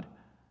God.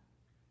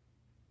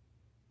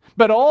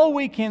 But all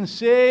we can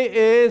say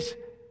is,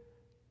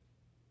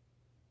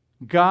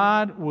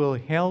 God will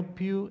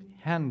help you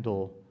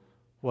handle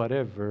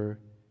whatever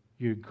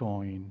you're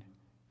going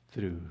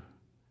through.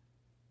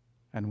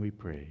 And we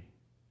pray.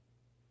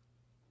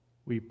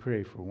 We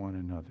pray for one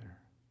another.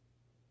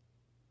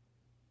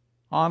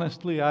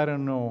 Honestly, I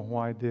don't know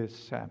why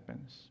this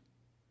happens.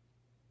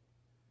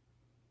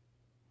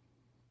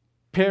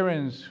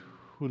 Parents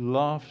who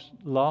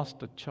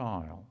lost a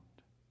child.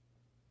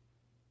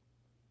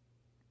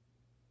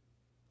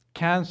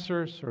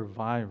 Cancer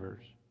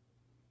survivors.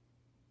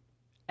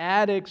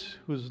 Addicts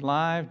whose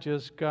life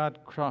just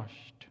got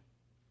crushed.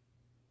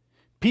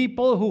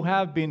 People who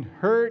have been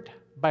hurt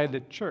by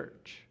the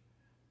church.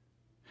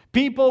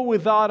 People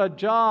without a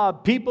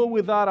job, people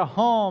without a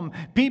home,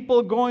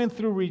 people going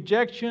through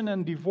rejection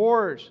and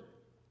divorce.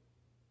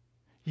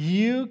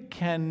 You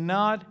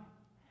cannot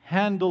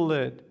handle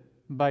it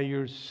by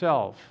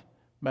yourself.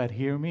 But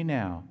hear me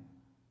now.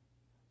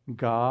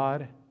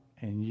 God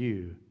and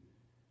you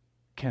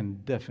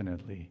can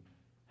definitely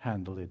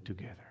handle it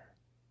together.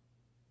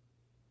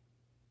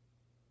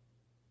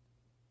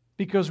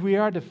 Because we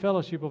are the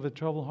fellowship of the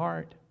troubled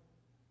heart.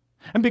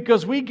 And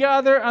because we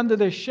gather under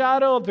the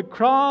shadow of the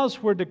cross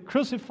where the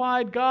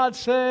crucified God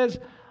says,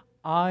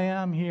 I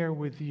am here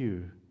with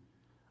you,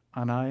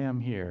 and I am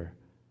here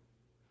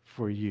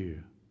for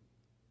you,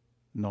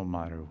 no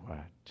matter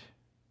what.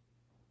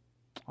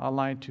 I'd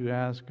like to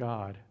ask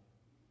God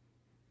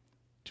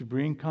to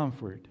bring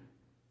comfort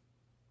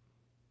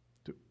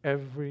to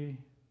every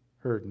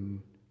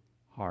hurting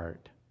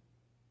heart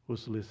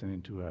who's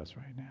listening to us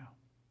right now.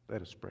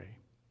 Let us pray.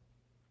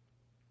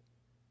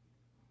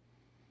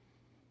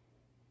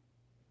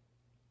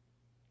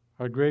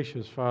 Our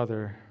gracious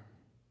Father,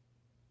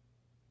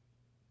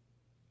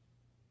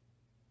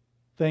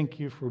 thank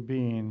you for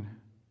being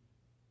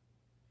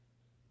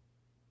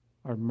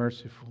our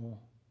merciful,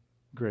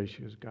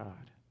 gracious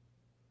God.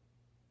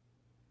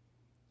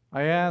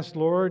 I ask,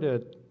 Lord,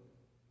 that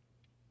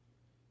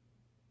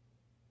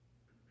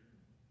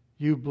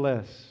you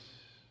bless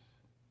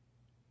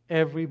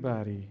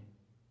everybody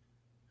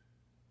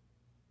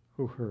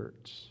who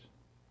hurts.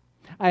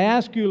 I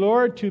ask you,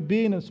 Lord, to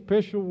be in a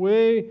special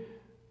way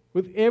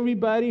with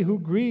everybody who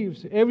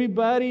grieves,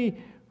 everybody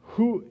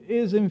who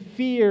is in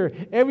fear,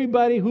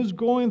 everybody who's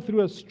going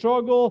through a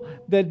struggle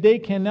that they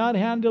cannot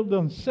handle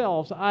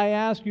themselves. I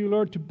ask you,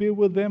 Lord, to be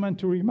with them and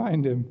to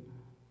remind them,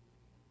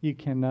 you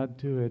cannot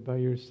do it by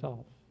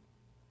yourself,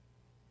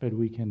 but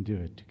we can do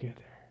it together.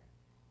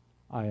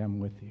 I am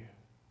with you.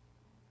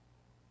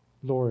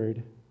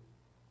 Lord,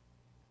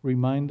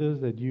 remind us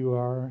that you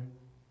are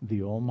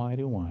the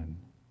Almighty One.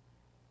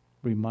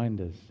 Remind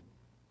us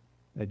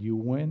that you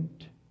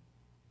went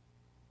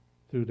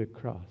through the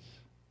cross,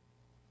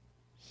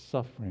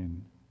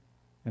 suffering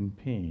and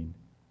pain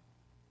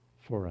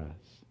for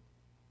us.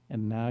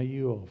 And now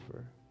you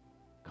offer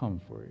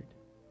comfort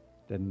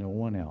that no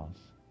one else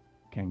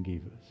can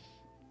give us.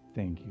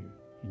 Thank you.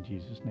 In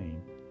Jesus'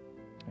 name,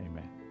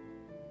 amen.